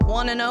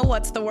Want to know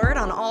what's the word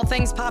on all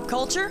things pop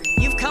culture?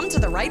 You've come to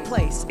the right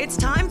place. It's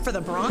time for the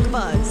Bronc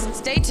Buzz.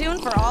 Stay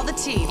tuned for all the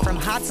tea, from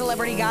hot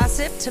celebrity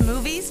gossip to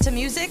movies to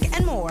music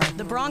and more.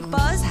 The Bronc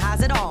Buzz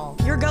has it all.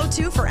 Your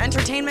go-to for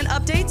entertainment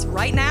updates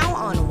right now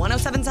on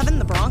 107.7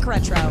 The Bronc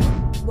Retro.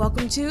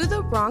 Welcome to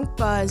the Bronc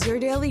Buzz, your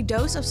daily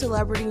dose of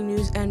celebrity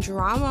news and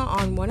drama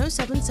on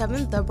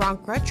 107.7 The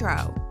Bronc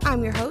Retro.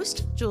 I'm your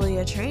host,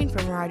 Julia Train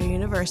from Rider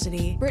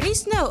University. Brittany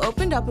Snow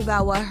opened up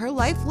about what her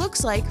life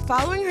looks like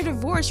following her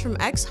divorce from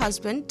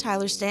ex-husband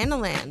Tyler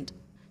Stanaland.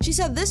 She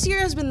said this year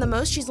has been the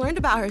most she's learned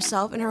about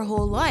herself in her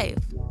whole life.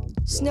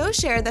 Snow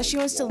shared that she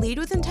wants to lead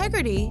with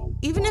integrity,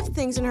 even if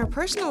things in her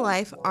personal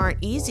life aren't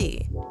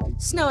easy.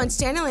 Snow and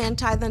Stanaland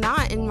tied the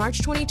knot in March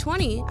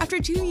 2020 after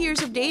 2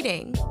 years of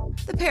dating.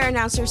 The pair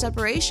announced their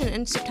separation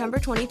in September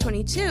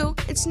 2022,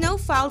 and Snow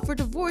filed for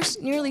divorce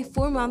nearly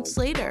 4 months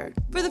later.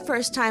 For the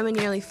first time in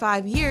nearly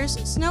 5 years,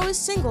 Snow is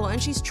single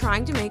and she's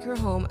trying to make her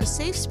home a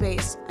safe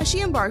space as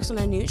she embarks on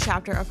a new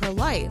chapter of her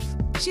life.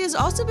 She has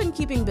also been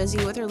keeping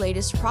busy with her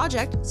latest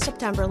project,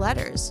 September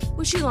Letters,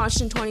 which she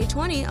launched in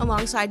 2020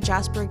 alongside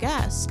Jasper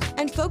Guest,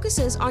 and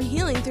focuses on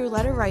healing through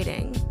letter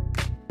writing.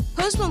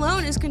 Post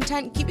Malone is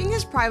content keeping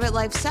his private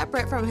life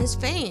separate from his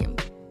fame.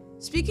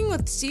 Speaking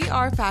with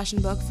CR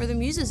Fashion Book for the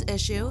Muses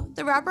issue,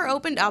 the rapper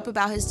opened up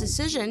about his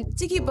decision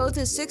to keep both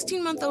his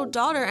 16-month-old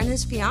daughter and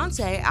his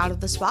fiancé out of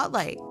the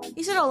spotlight.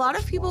 He said a lot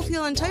of people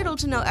feel entitled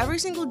to know every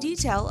single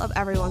detail of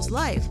everyone's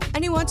life,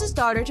 and he wants his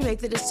daughter to make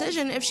the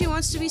decision if she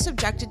wants to be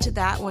subjected to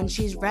that when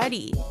she's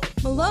ready.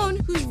 Malone,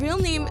 whose real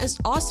name is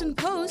Austin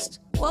Post,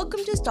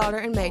 welcomed his daughter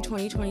in May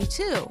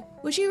 2022,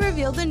 which he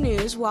revealed the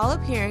news while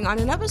appearing on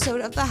an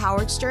episode of The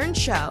Howard Stern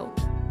Show,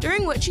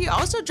 during which he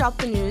also dropped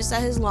the news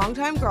that his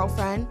longtime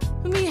girlfriend,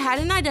 whom he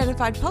hadn't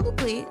identified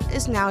publicly,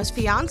 is now his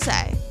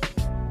fiancée.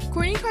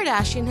 Kourtney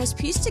Kardashian has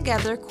pieced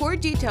together core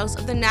details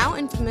of the now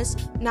infamous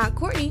Not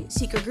Kourtney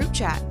secret group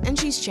chat, and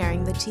she's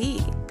sharing the tea.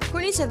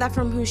 Kourtney said that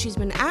from who she's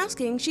been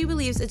asking, she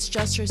believes it's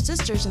just her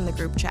sisters in the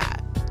group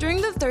chat.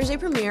 During the Thursday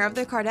premiere of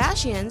The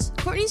Kardashians,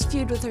 Kourtney's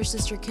feud with her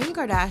sister Kim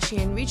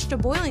Kardashian reached a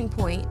boiling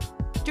point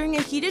during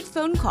a heated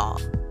phone call.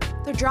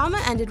 The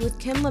drama ended with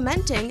Kim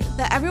lamenting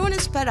that everyone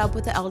is fed up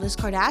with the eldest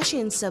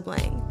Kardashian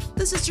sibling.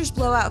 The sisters'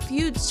 blowout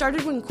feud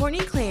started when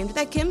Kourtney claimed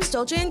that Kim's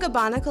Dolce &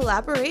 Gabbana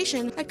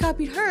collaboration had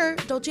copied her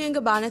Dolce &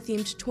 Gabbana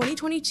themed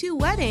 2022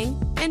 wedding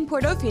in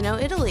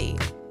Portofino, Italy.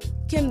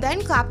 Kim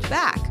then clapped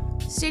back,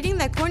 stating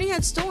that Kourtney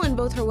had stolen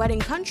both her wedding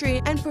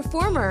country and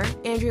performer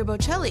Andrea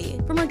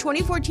Bocelli from her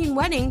 2014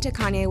 wedding to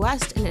Kanye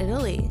West in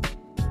Italy.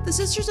 The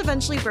sisters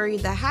eventually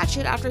buried the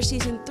hatchet after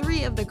season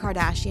 3 of The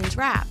Kardashians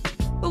wrapped,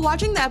 but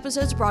watching the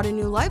episodes brought a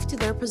new life to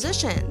their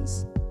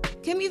positions.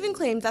 Kim even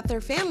claimed that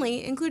their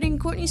family, including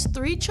Kourtney's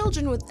 3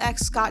 children with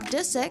ex Scott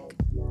Disick,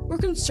 were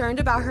concerned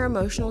about her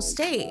emotional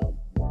state.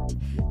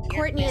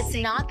 Kourtney, it's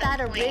not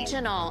that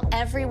original.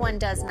 Everyone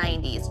does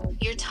 90s.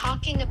 You're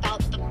talking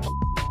about the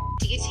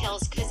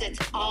details because it's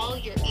all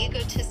your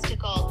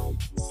egotistical,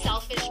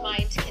 selfish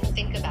mind can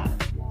think about.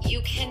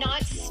 You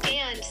cannot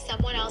stand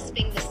someone else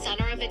being the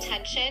center of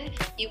attention.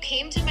 You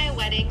came to my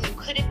wedding, you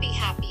couldn't be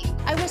happy.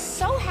 I was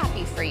so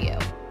happy for you.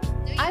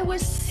 I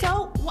was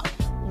so...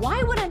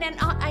 Why would I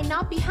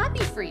not be happy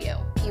for you?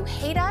 You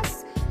hate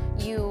us.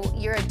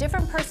 You're a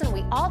different person.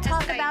 We all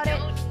talk about it. I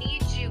don't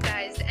need you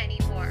guys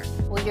anymore.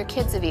 Well, your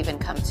kids have even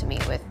come to me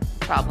with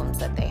problems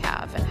that they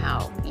have and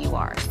how you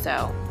are,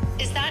 so...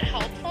 Is that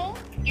helpful?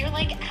 You're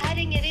like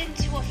adding it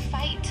into a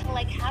fight to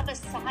like have a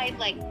side,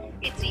 like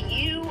it's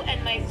you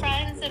and my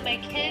friends and my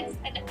kids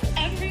and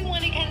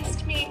everyone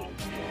against me.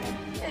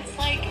 It's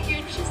like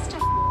you're just a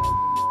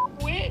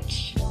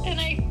witch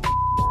and I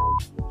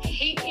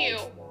hate you.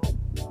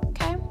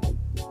 Okay.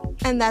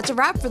 And that's a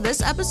wrap for this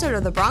episode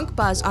of The Bronc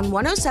Buzz on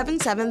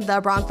 107.7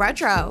 The Bronc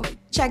Retro.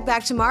 Check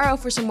back tomorrow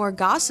for some more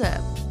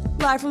gossip.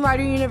 Live from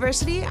Rider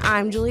University,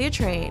 I'm Julia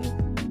Train.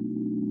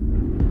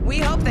 We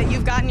hope that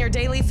you've gotten your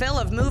daily fill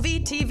of movie,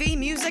 TV,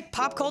 music,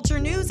 pop culture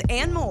news,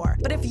 and more.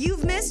 But if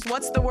you've missed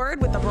What's the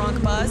Word with the Bronc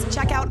Buzz,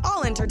 check out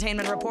all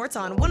entertainment reports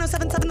on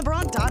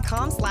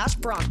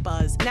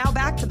 1077thebronc.com/BroncBuzz. Now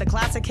back to the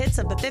classic hits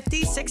of the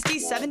 50s,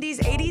 60s, 70s,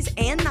 80s,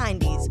 and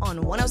 90s on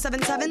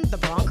 107.7 The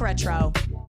Bronc Retro.